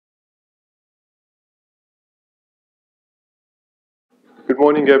Good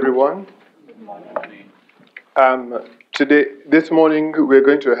morning, everyone. This morning, we're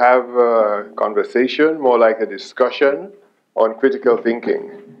going to have a conversation, more like a discussion on critical thinking.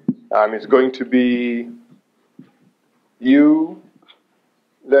 It's going to be you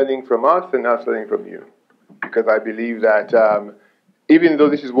learning from us and us learning from you, because I believe that even though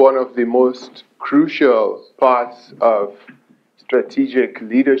this is one of the most crucial parts of strategic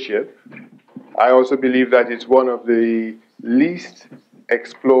leadership, I also believe that it's one of the least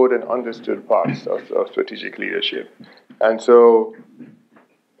explored and understood parts of strategic leadership. And so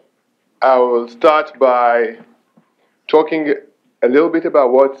I will start by talking a little bit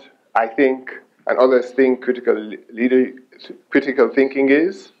about what I think and others think critical thinking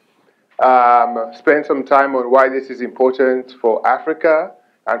is. Spend some time on why this is important for Africa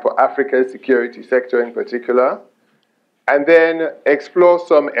and for Africa's security sector in particular. And then explore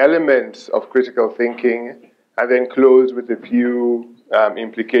some elements of critical thinking, and then close with a few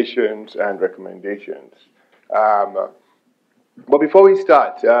implications and recommendations. But before we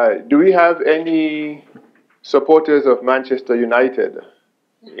start, do we have any supporters of Manchester United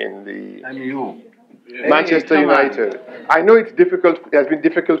in the... I'm you. Manchester United. I know it's difficult. It has been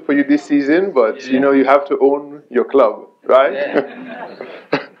difficult for you this season, but you know you have to own your club, right?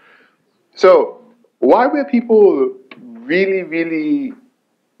 Yeah. So, why were people really,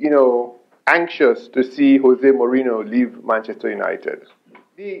 anxious to see Jose Mourinho leave Manchester United?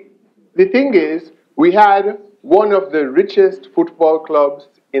 The thing is, we had one of the richest football clubs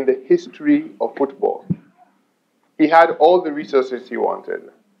in the history of football. He had all the resources he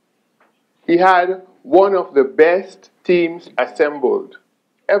wanted. He had one of the best teams assembled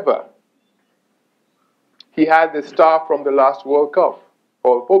ever. He had the star from the last World Cup,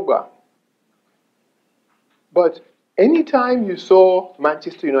 Paul Pogba. But anytime you saw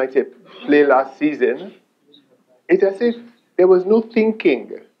Manchester United play last season, it's as if there was no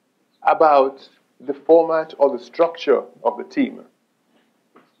thinking about the format or the structure of the team.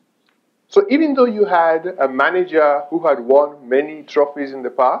 So even though you had a manager who had won many trophies in the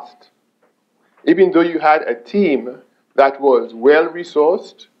past, even though you had a team that was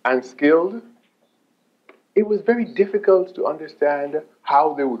well-resourced and skilled, it was very difficult to understand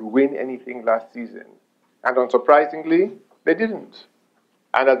how they would win anything last season. And unsurprisingly, they didn't.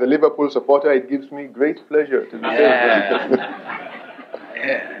 And as a Liverpool supporter, it gives me great pleasure to be saying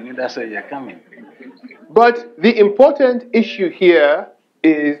Yeah, I knew that's where you're coming. But the important issue here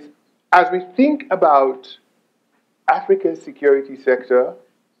is, as we think about Africa's security sector,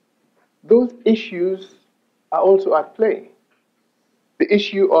 those issues are also at play. The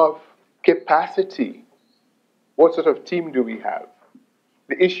issue of capacity. What sort of team do we have?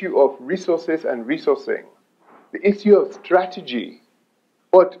 The issue of resources and resourcing. The issue of strategy.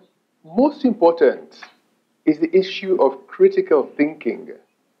 But most important is the issue of critical thinking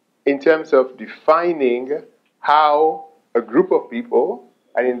in terms of defining how a group of people,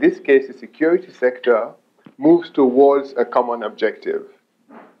 and in this case the security sector, moves towards a common objective.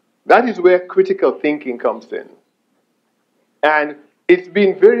 That is where critical thinking comes in. And it's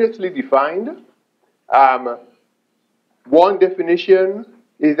been variously defined. One definition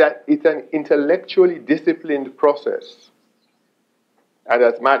is that it's an intellectually disciplined process. And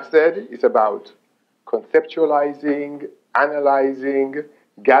as Matt said, it's about conceptualizing, analyzing,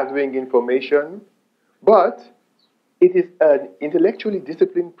 gathering information. But it is an intellectually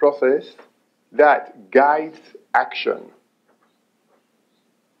disciplined process that guides action.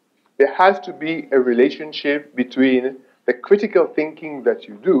 There has to be a relationship between the critical thinking that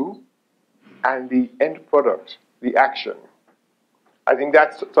you do and the end product, the action. I think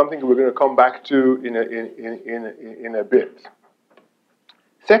that's something we're going to come back to in a bit.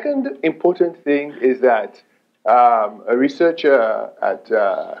 Second important thing is that a researcher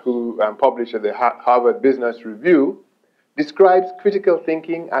who published at the Harvard Business Review describes critical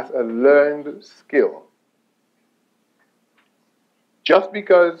thinking as a learned skill. Just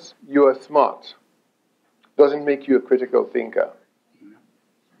because you are smart doesn't make you a critical thinker.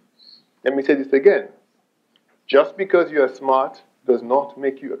 Let me say this again. Just because you are smart does not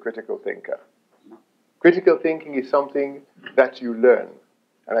make you a critical thinker. Critical thinking is something that you learn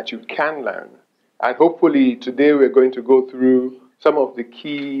and that you can learn. And hopefully today we're going to go through some of the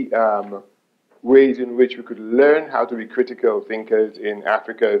key ways in which we could learn how to be critical thinkers in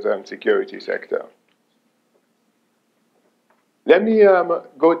Africa's security sector. Let me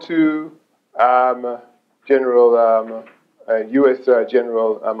go to U.S.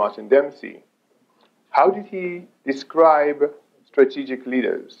 General Martin Dempsey. How did he describe strategic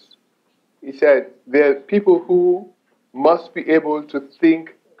leaders? He said, they're people who must be able to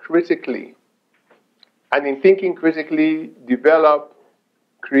think critically. And in thinking critically, develop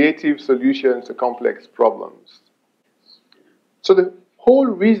creative solutions to complex problems. So the whole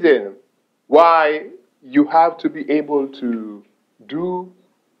reason why you have to be able to do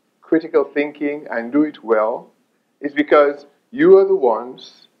critical thinking and do it well is because you are the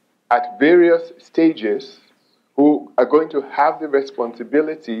ones at various stages who are going to have the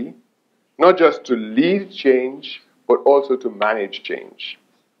responsibility not just to lead change, but also to manage change.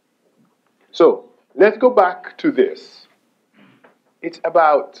 So let's go back to this. It's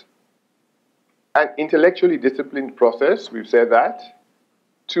about an intellectually disciplined process, we've said that,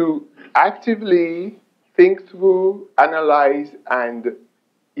 to actively think through, analyze, and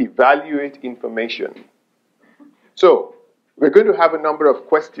evaluate information. So we're going to have a number of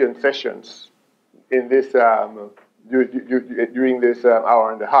question sessions in this during this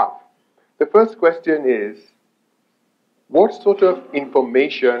hour and a half. The first question is, what sort of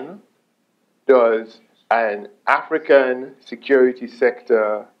information does an African security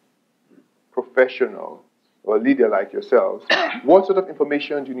sector professional or leader like yourselves, what sort of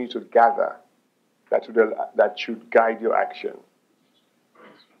information do you need to gather that should guide your action?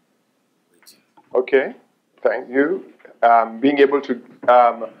 Okay, thank you. Being able to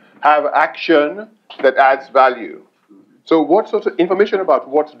have action that adds value. So what sort of information about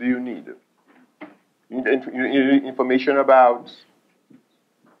what do you need? You need information about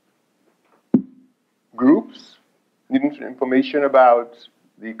groups, you need information about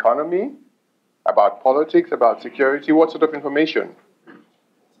the economy, about politics, about security. What sort of information?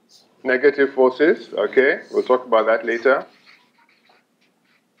 Negative forces, okay, we'll talk about that later.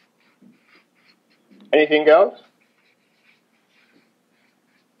 Anything else?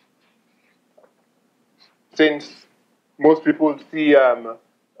 Since most people see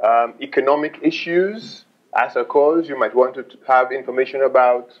economic issues as a cause, you might want to have information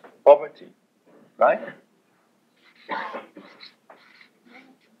about poverty, right?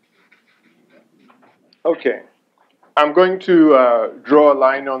 Okay. I'm going to draw a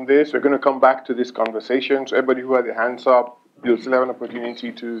line on this. We're going to come back to this conversation. So everybody who has their hands up, you'll still have an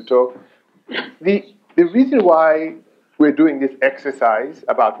opportunity to talk. The reason why we're doing this exercise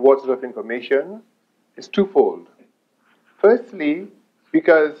about what sort of information is twofold. Firstly,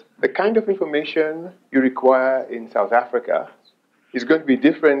 because the kind of information you require in South Africa is going to be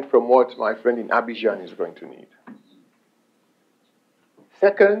different from what my friend in Abidjan is going to need.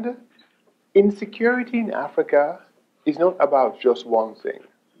 Second, insecurity in Africa is not about just one thing.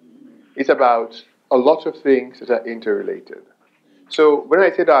 It's about a lot of things that are interrelated. So when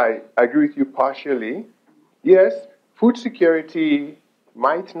I said I agree with you partially, yes, food security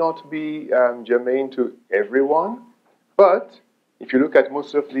might not be germane to everyone, but if you look at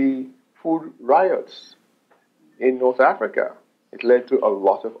most of the food riots in North Africa, it led to a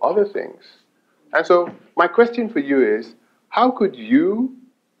lot of other things. And so my question for you is, how could you,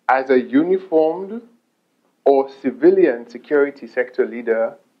 as a uniformed or civilian security sector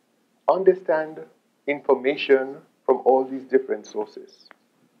leader, understand information from all these different sources?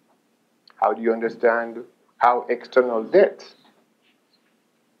 How do you understand how external debt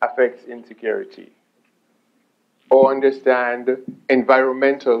affects insecurity? Or understand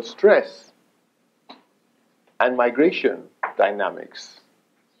environmental stress and migration dynamics?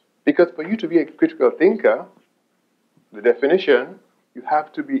 Because for you to be a critical thinker, the definition, you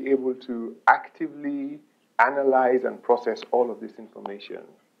have to be able to actively analyze and process all of this information.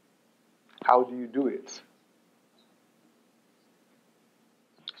 How do you do it?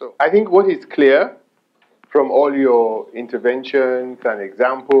 So I think what is clear from all your interventions and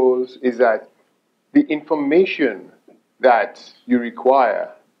examples is that the information that you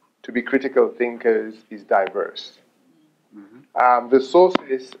require to be critical thinkers is diverse. The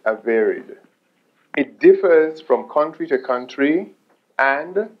sources are varied. It differs from country to country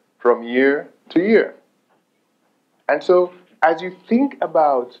and from year to year. And so, as you think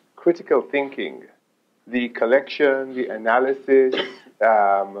about critical thinking, the collection, the analysis,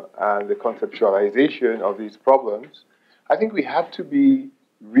 and the conceptualization of these problems, I think we have to be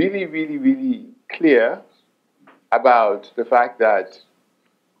really, really, really clear about the fact that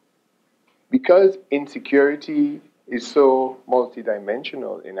because insecurity is so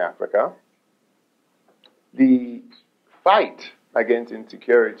multidimensional in Africa, the fight against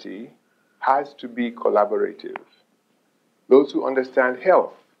insecurity has to be collaborative. Those who understand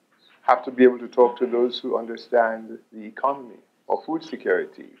health have to be able to talk to those who understand the economy or food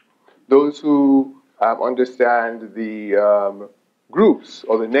security. Those who understand the groups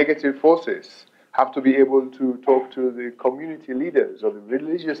or the negative forces have to be able to talk to the community leaders or the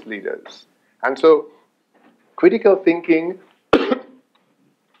religious leaders. And so critical thinking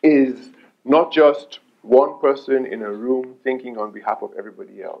is not just one person in a room thinking on behalf of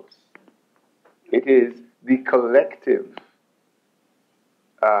everybody else. It is the collective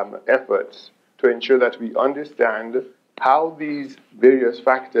efforts to ensure that we understand how these various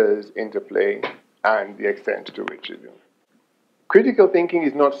factors interplay and the extent to which they do. Critical thinking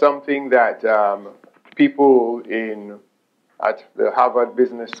is not something that people at the Harvard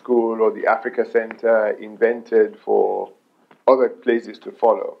Business School or the Africa Center invented for other places to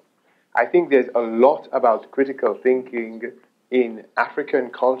follow. I think there's a lot about critical thinking in African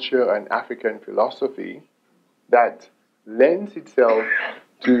culture and African philosophy that lends itself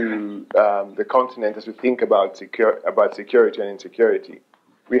to the continent as we think about security and insecurity.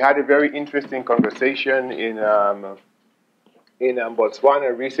 We had a very interesting conversation in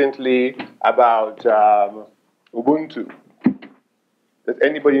Botswana recently about Ubuntu. Does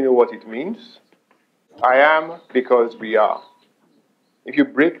anybody know what it means? I am because we are. If you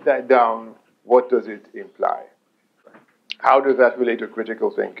break that down, what does it imply? How does that relate to critical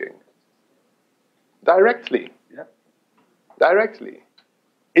thinking? Directly. Yeah. Directly.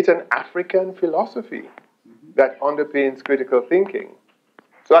 It's an African philosophy that underpins critical thinking.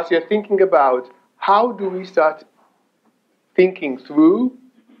 So as you're thinking about how do we start thinking through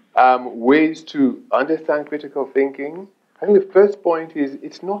ways to understand critical thinking, I think the first point is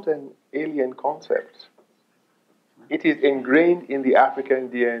it's not an alien concept. It is ingrained in the African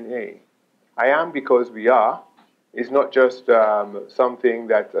DNA. I am because we are is not just something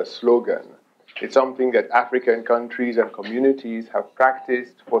that's a slogan. It's something that African countries and communities have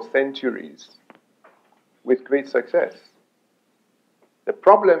practiced for centuries with great success. The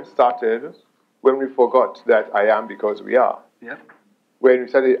problem started when we forgot that I am because we are. Yeah. When we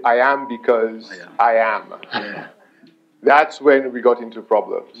started, I am because I am. Yeah. That's when we got into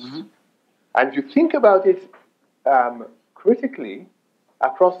problems. Mm-hmm. And if you think about it critically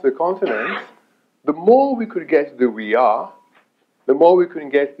across the continent, the more we could get the we are, the more we can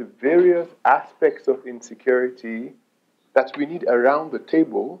get the various aspects of insecurity that we need around the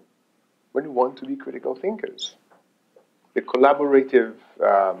table when we want to be critical thinkers. The collaborative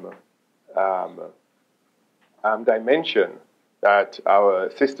dimension that our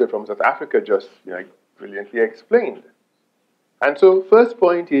sister from South Africa just brilliantly explained. And so, first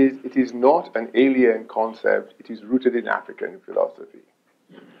point is, it is not an alien concept, it is rooted in African philosophy.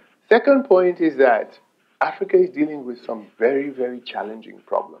 Second point is that Africa is dealing with some very, very challenging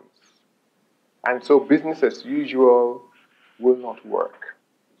problems. And so business as usual will not work.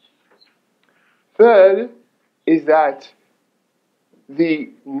 Third is that the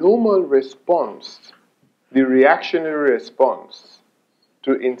normal response, the reactionary response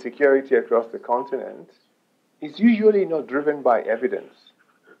to insecurity across the continent is usually not driven by evidence.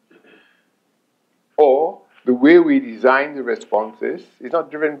 Or the way we design the responses is not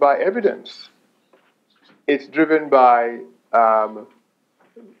driven by evidence. It's driven by a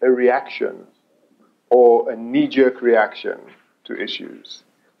reaction or a knee-jerk reaction to issues.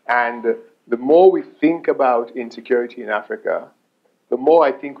 And the more we think about insecurity in Africa, the more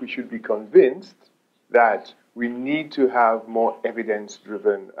I think we should be convinced that we need to have more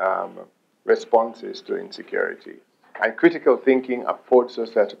evidence-driven responses to insecurity. And critical thinking affords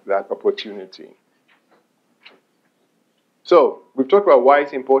us that opportunity. So, we've talked about why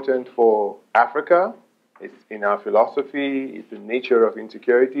it's important for Africa. It's in our philosophy, it's the nature of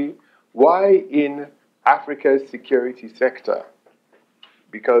insecurity. Why in Africa's security sector?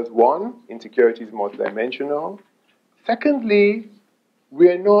 Because one, insecurity is multidimensional. Secondly, we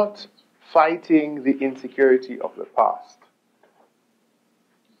are not fighting the insecurity of the past.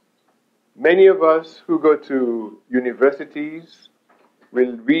 Many of us who go to universities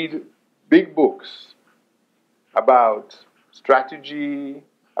will read big books about strategy,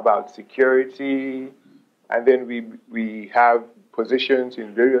 about security, and then we have positions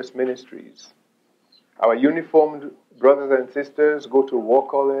in various ministries. Our uniformed brothers and sisters go to war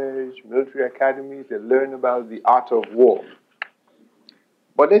college, military academies, they learn about the art of war.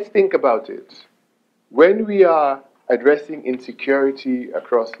 But let's think about it. When we are addressing insecurity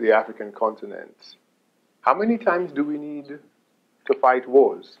across the African continent, how many times do we need to fight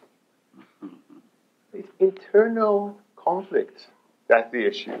wars? It's internal conflict that's the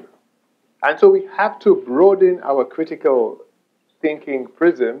issue. And so we have to broaden our critical thinking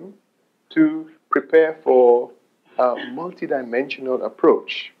prism to prepare for a multidimensional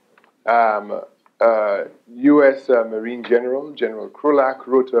approach. U.S. Marine General Krulak,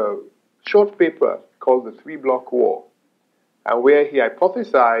 wrote a short paper called The Three-Block War, and where he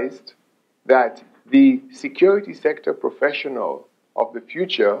hypothesized that the security sector professional of the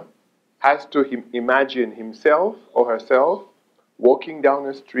future has to imagine himself or herself walking down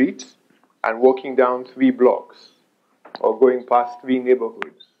a street and walking down 3 blocks or going past 3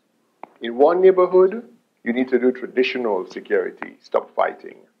 neighborhoods. In one neighborhood, you need to do traditional security, stop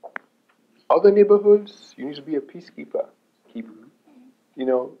fighting. Other neighborhoods, you need to be a peacekeeper, keep,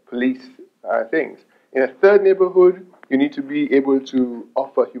 police things. In a third neighborhood, you need to be able to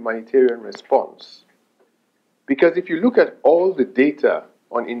offer humanitarian response. Because if you look at all the data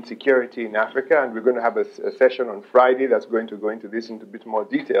on insecurity in Africa, and we're going to have a session on Friday that's going to go into this in a bit more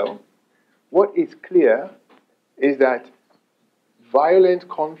detail, what is clear is that violent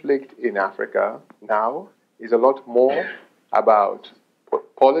conflict in Africa now is a lot more about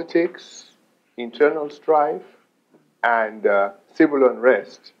politics, internal strife, and civil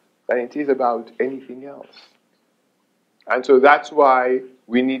unrest than it is about anything else. And so that's why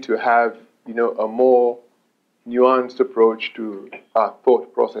we need to have, a more nuanced approach to our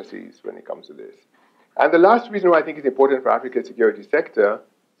thought processes when it comes to this. And the last reason why I think it's important for Africa's security sector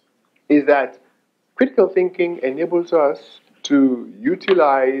is that critical thinking enables us to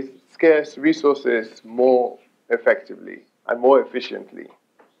utilize scarce resources more effectively and more efficiently.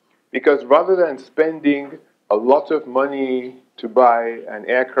 Because rather than spending a lot of money to buy an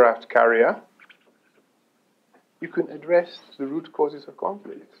aircraft carrier, you can address the root causes of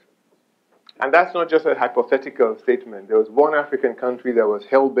conflict. And that's not just a hypothetical statement. There was one African country that was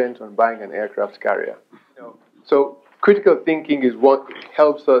hell-bent on buying an aircraft carrier. So critical thinking is what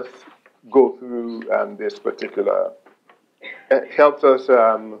helps us go through this particular, helps us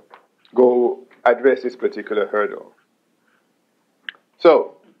go address this particular hurdle.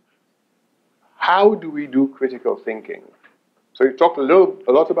 So, how do we do critical thinking? So we've talked a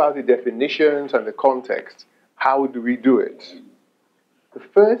lot about the definitions and the context. How do we do it? The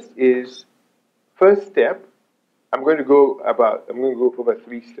first step, I'm going to go over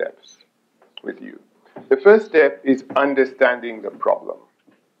 3 steps with you. The first step is understanding the problem.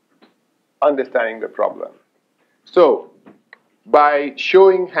 Understanding the problem. So, by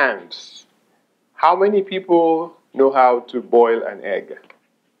showing hands, how many people know how to boil an egg?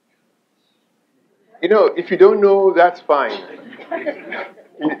 If you don't know, that's fine.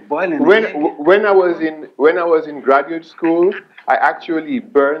 When I was in graduate school, I actually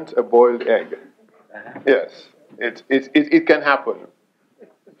burnt a boiled egg. Yes, it can happen.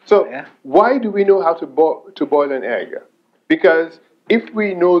 So why do we know how to boil an egg? Because if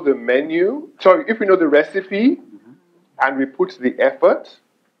we know the recipe, and we put the effort,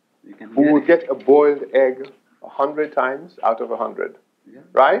 we will get a boiled egg 100 times out of 100,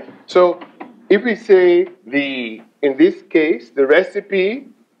 right? So if we say in this case, the recipe,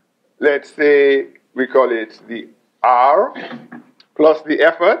 let's say we call it the R plus the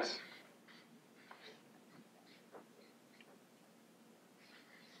effort,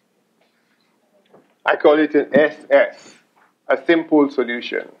 I call it an SS, a simple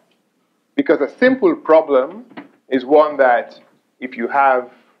solution. Because a simple problem is one that if you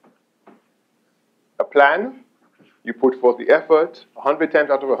have a plan, you put forth the effort, 100 times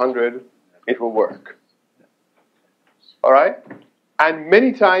out of 100, it will work. All right? And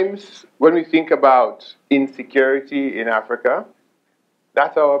many times when we think about insecurity in Africa,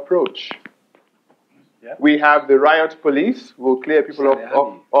 that's our approach. Yeah. We have the riot police who will clear people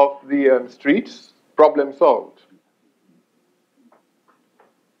off the streets, problem solved.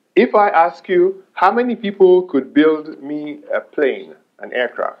 If I ask you, how many people could build me a plane, an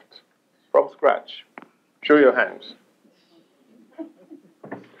aircraft, from scratch? Show your hands.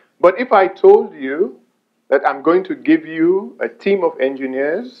 But if I told you that I'm going to give you a team of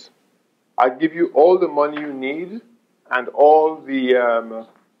engineers, I'll give you all the money you need and all the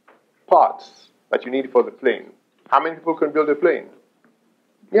parts that you need for the plane, how many people can build a plane?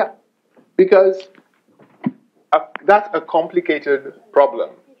 Yeah, because that's a complicated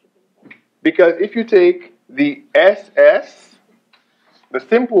problem. Because if you take the SS, the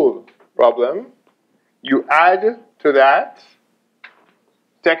simple problem, you add to that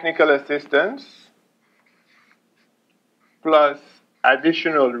technical assistance plus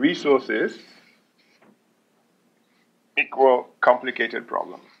additional resources equal complicated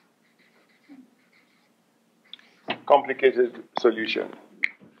problem. Complicated solution.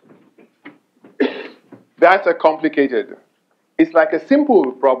 That's a complicated. It's like a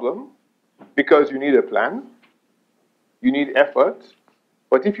simple problem because you need a plan, you need effort,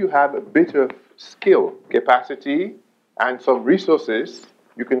 but if you have a bit of skill, capacity, and some resources,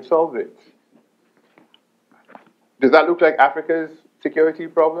 you can solve it. Does that look like Africa's security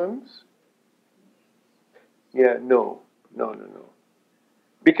problems? Yeah, no.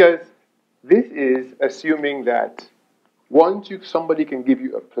 Because this is assuming that once somebody can give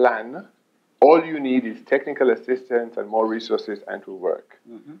you a plan, all you need is technical assistance and more resources and it will work.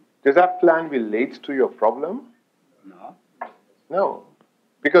 Mm-hmm. Does that plan relate to your problem? No. No.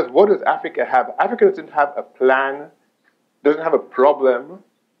 Because what does Africa have? Africa doesn't have a plan, doesn't have a problem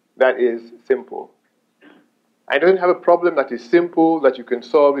that is simple. And it doesn't have a problem that is simple that you can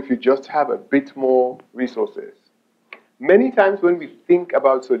solve if you just have a bit more resources. Many times when we think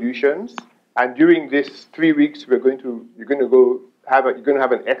about solutions, and during this 3 weeks you're going to have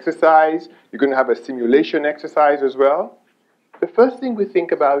an exercise, you're going to have a simulation exercise as well. The first thing we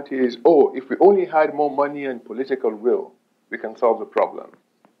think about is, oh, if we only had more money and political will, we can solve the problem.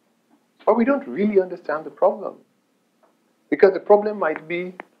 But we don't really understand the problem. Because the problem might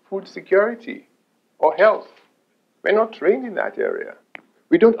be food security or health. We're not trained in that area.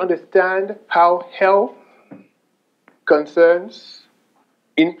 We don't understand how health concerns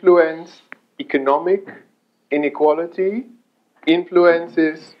influence economic inequality,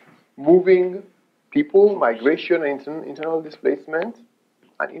 influences moving people, migration, and internal displacement,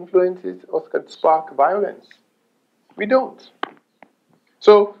 and influences or can spark violence. We don't.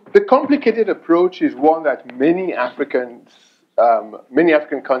 So the complicated approach is one that many African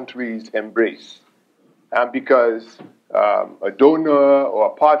countries embrace, because a donor or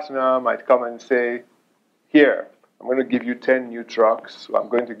a partner might come and say, here, I'm going to give you 10 new trucks, I'm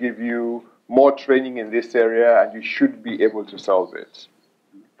going to give you more training in this area, and you should be able to solve it.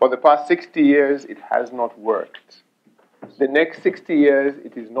 For the past 60 years, it has not worked. The next 60 years,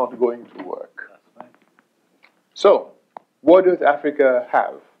 it is not going to work. So, what does Africa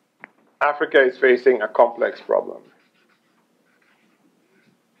have? Africa is facing a complex problem.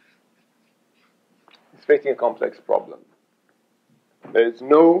 It's facing a complex problem. There is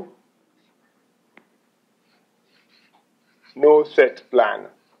no set plan.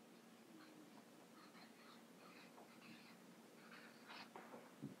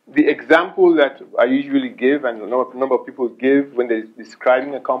 The example that I usually give, and a number of people give when they're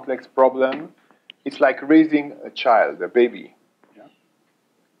describing a complex problem, it's like raising a child, a baby. Yeah.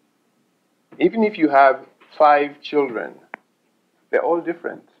 Even if you have 5 children, they're all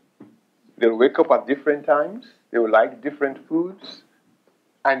different. They'll wake up at different times, they will like different foods,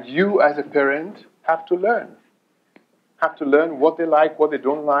 and you as a parent have to learn. Have to learn what they like, what they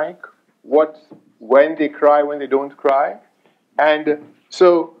don't like, when they cry, when they don't cry. And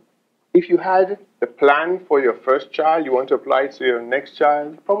so if you had a plan for your first child, you want to apply it to your next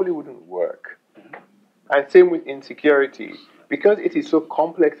child, it probably wouldn't work. And same with insecurity. Because it is so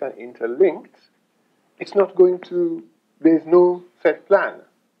complex and interlinked, there's no set plan.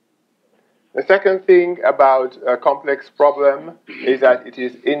 The second thing about a complex problem is that it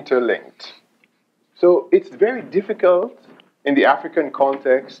is interlinked. So it's very difficult in the African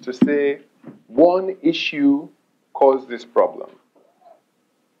context to say one issue caused this problem.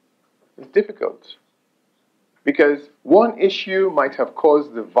 It's difficult because one issue might have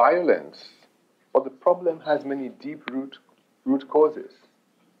caused the violence, but the problem has many deep root causes.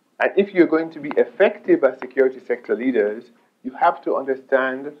 And if you're going to be effective as security sector leaders, you have to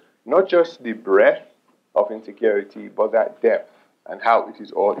understand not just the breadth of insecurity, but that depth and how it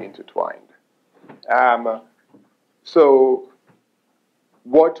is all intertwined. So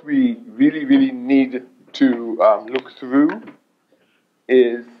what we really, really need to look through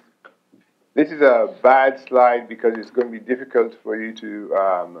is, this is a bad slide because it's going to be difficult for you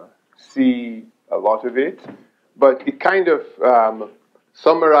to see a lot of it, but it kind of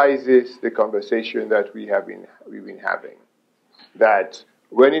summarizes the conversation that we've been having. That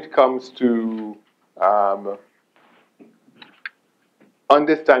when it comes to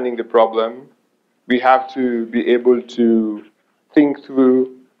understanding the problem, we have to be able to think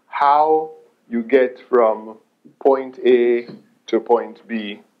through how you get from point A to point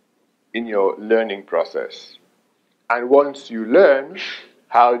B in your learning process. And once you learn,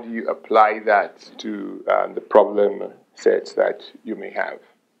 how do you apply that to the problem sets that you may have?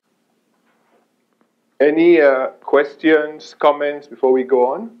 Any questions, comments before we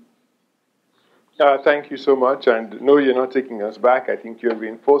go on? Thank you so much, and no, you're not taking us back. I think you're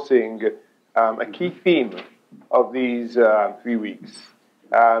reinforcing a key theme of these 3 weeks.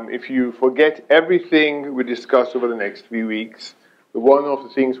 If you forget everything we discussed over the next 3 weeks, one of the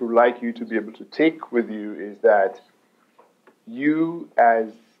things we'd like you to be able to take with you is that you,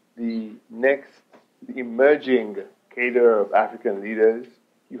 as the emerging cadre of African leaders,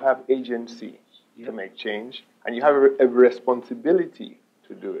 you have agency to make change, and you have a responsibility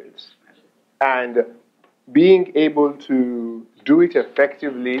to do it. And being able to do it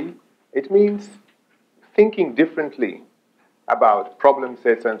effectively, it means thinking differently about problem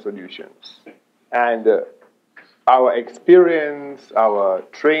sets and solutions. And our experience, our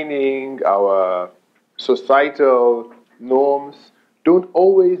training, our societal norms don't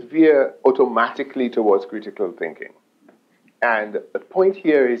always veer automatically towards critical thinking. And the point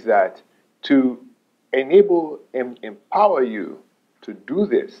here is that to enable and empower you to do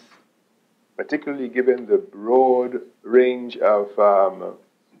this, particularly given the broad range of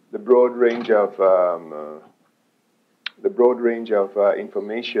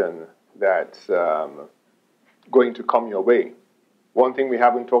information that's going to come your way. One thing we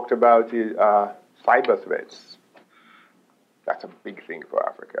haven't talked about is cyber threats. That's a big thing for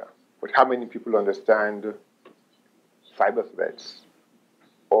Africa. But how many people understand cyber threats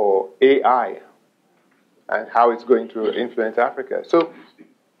or AI and how it's going to influence Africa? So,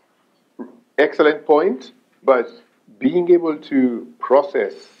 excellent point, but being able to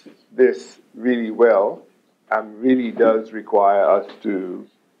process this really well really does require us to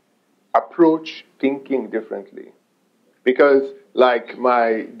approach thinking differently. Because, like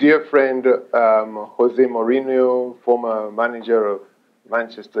my dear friend Jose Mourinho, former manager of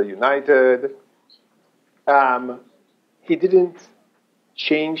Manchester United, he didn't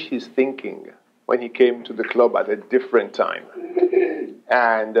change his thinking when he came to the club at a different time.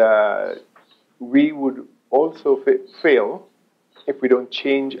 And we would also fail if we don't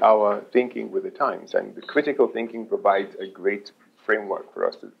change our thinking with the times. And the critical thinking provides a great framework for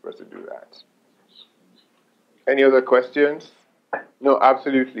us to do that. Any other questions? No,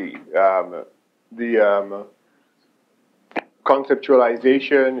 absolutely. The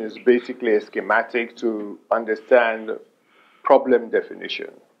conceptualization is basically a schematic to understand problem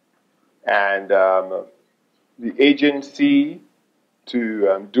definition. And the agency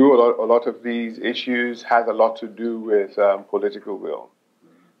to do a lot of these issues has a lot to do with political will.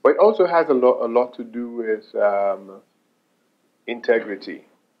 But it also has a lot to do with integrity.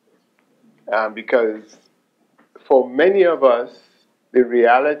 Because for many of us, the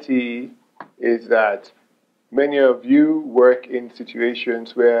reality is that many of you work in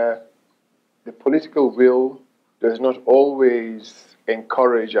situations where the political will does not always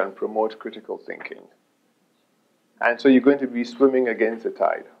encourage and promote critical thinking. And so you're going to be swimming against the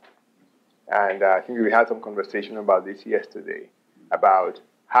tide. And I think we had some conversation about this yesterday, about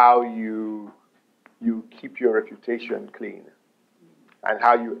how you keep your reputation clean and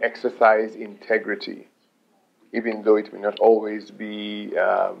how you exercise integrity, even though it may not always be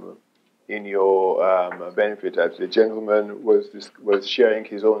in your benefit. As the gentleman was sharing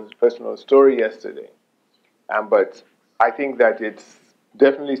his own personal story yesterday. But I think that it's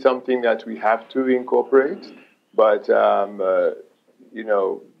definitely something that we have to incorporate, but you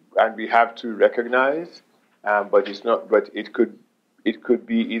know, and we have to recognize. But it's not. But it could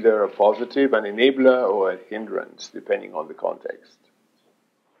be either a positive, an enabler, or a hindrance, depending on the context.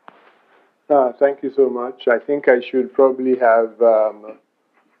 Thank you so much. I think I should probably have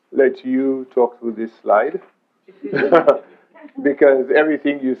let you talk through this slide because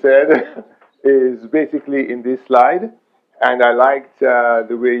everything you said is basically in this slide. And I liked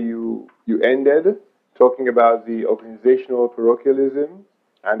the way you ended, talking about the organizational parochialism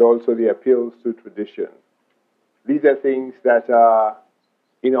and also the appeals to tradition. These are things that are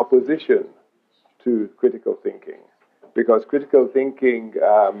in opposition to critical thinking, because critical thinking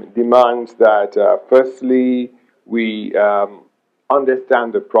demands that, firstly, we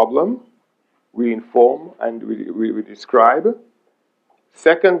understand the problem, we inform, and we describe.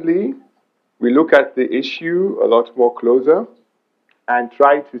 Secondly, we look at the issue a lot more closer and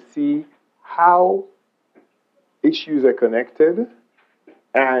try to see how issues are connected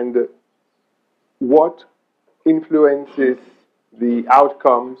and what influences the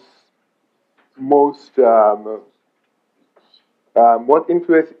outcomes most, what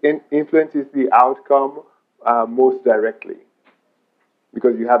influences the outcome most directly,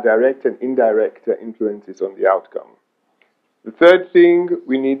 because you have direct and indirect influences on the outcome. The third thing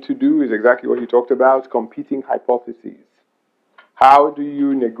we need to do is exactly what you talked about, competing hypotheses. How do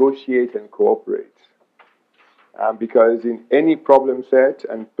you negotiate and cooperate? Because in any problem set,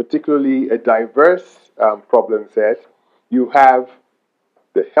 and particularly a diverse problem set, you have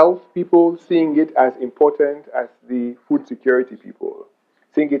the health people seeing it as important as the food security people,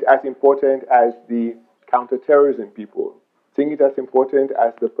 seeing it as important as the counterterrorism people, seeing it as important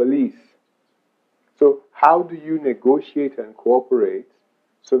as the police. So how do you negotiate and cooperate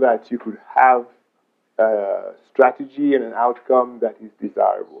so that you could have a strategy and an outcome that is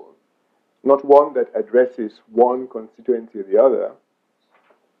desirable? Not one that addresses one constituency or the other,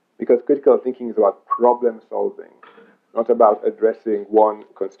 because critical thinking is about problem solving, not about addressing one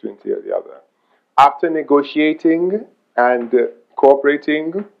constituency or the other. After negotiating and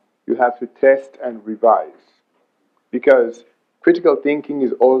cooperating, you have to test and revise. because critical thinking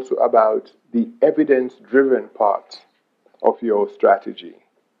is also about the evidence-driven part of your strategy.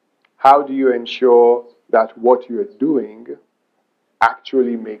 How do you ensure that what you're doing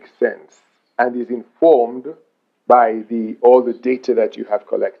actually makes sense and is informed by all the data that you have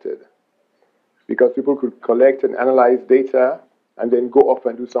collected? Because people could collect and analyze data and then go off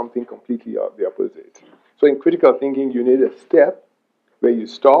and do something completely the opposite. So in critical thinking, you need a step where you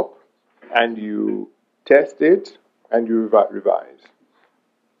stop and you test it and you revise.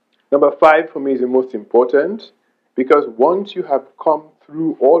 Number 5 for me is the most important, because once you have come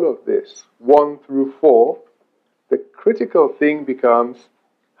through all of this, 1 through 4, the critical thing becomes,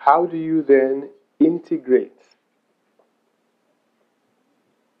 how do you then integrate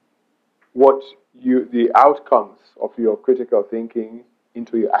the outcomes of your critical thinking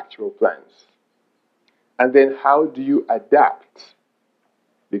into your actual plans? And then how do you adapt?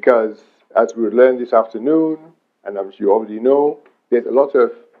 Because as we learned this afternoon, and as you already know, there's a lot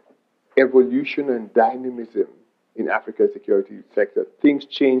of evolution and dynamism in Africa's security sector. Things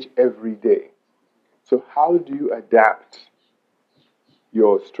change every day. So how do you adapt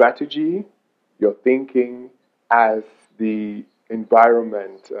your strategy, your thinking, as the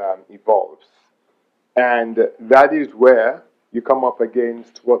environment evolves? And that is where you come up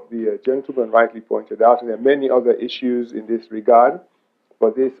against what the gentleman rightly pointed out, and there are many other issues in this regard,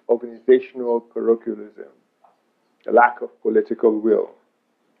 but this organizational parochialism, the lack of political will,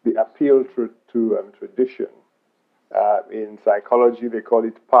 the appeal to tradition. In psychology, they call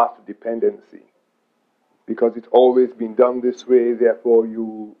it path dependency, because it's always been done this way, therefore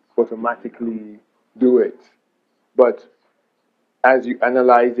you automatically do it. But as you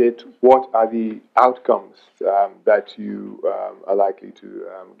analyze it, what are the outcomes that you are likely to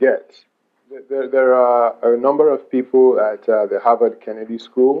get? There are a number of people at the Harvard Kennedy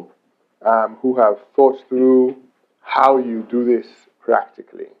School who have thought through how you do this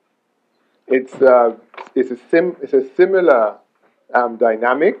practically. It's a similar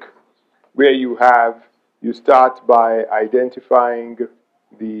dynamic where you start by identifying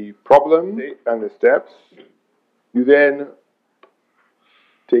the problem and the steps. You then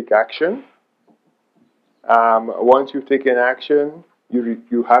take action. Once you've taken action,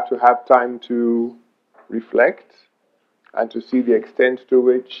 you have to have time to reflect and to see the extent to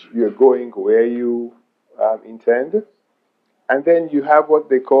which you're going where you intend. And then you have what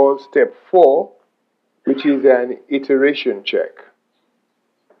they call step 4, which is an iteration check.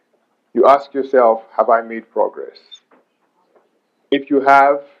 You ask yourself, have I made progress? If you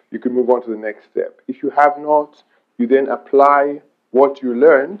have, you can move on to the next step. If you have not, you then apply what you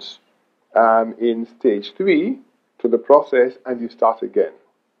learned in stage 3 to the process and you start again.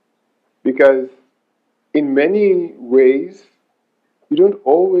 Because in many ways, you don't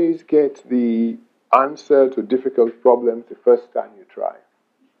always get the answer to difficult problems the first time you try.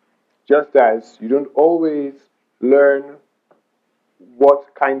 Just as you don't always learn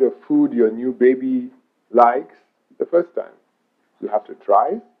what kind of food your new baby likes the first time. You have to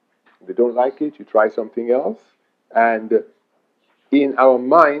try. If they don't like it, you try something else. And in our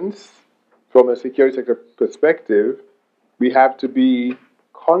minds, from a security sector perspective, we have to be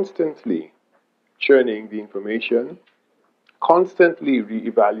constantly churning the information, constantly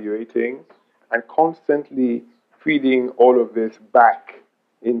reevaluating, and constantly feeding all of this back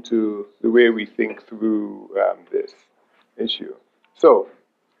into the way we think through this issue. So,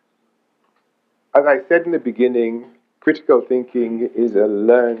 as I said in the beginning, critical thinking is a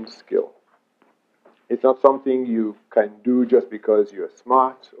learned skill. It's not something you can do just because you're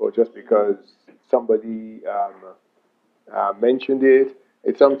smart or just because somebody mentioned it.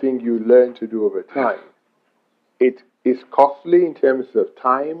 It's something you learn to do over time. It is costly in terms of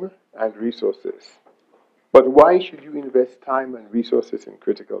time and resources. But why should you invest time and resources in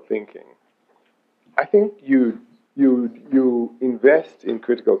critical thinking? I think you invest in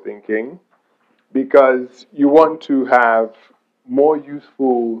critical thinking because you want to have a more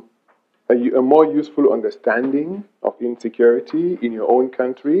useful understanding of insecurity in your own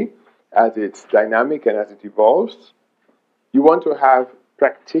country as it's dynamic and as it evolves. You want to have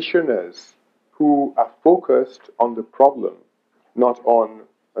practitioners who are focused on the problem, not on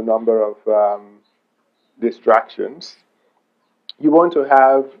a number of distractions. You want to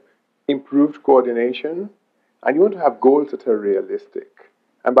have improved coordination, and you want to have goals that are realistic.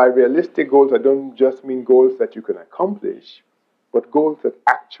 And by realistic goals, I don't just mean goals that you can accomplish, but goals that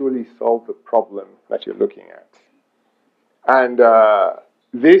actually solve the problem that you're looking at. And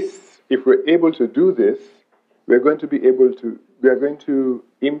if we're able to do this, we're going to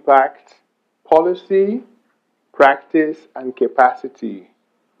impact policy, practice, and capacity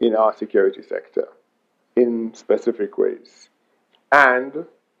in our security sector. in specific ways, and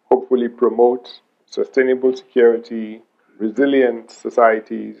hopefully promote sustainable security, resilient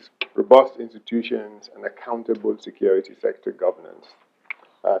societies, robust institutions, and accountable security sector governance.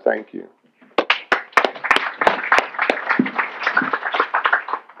 Thank you.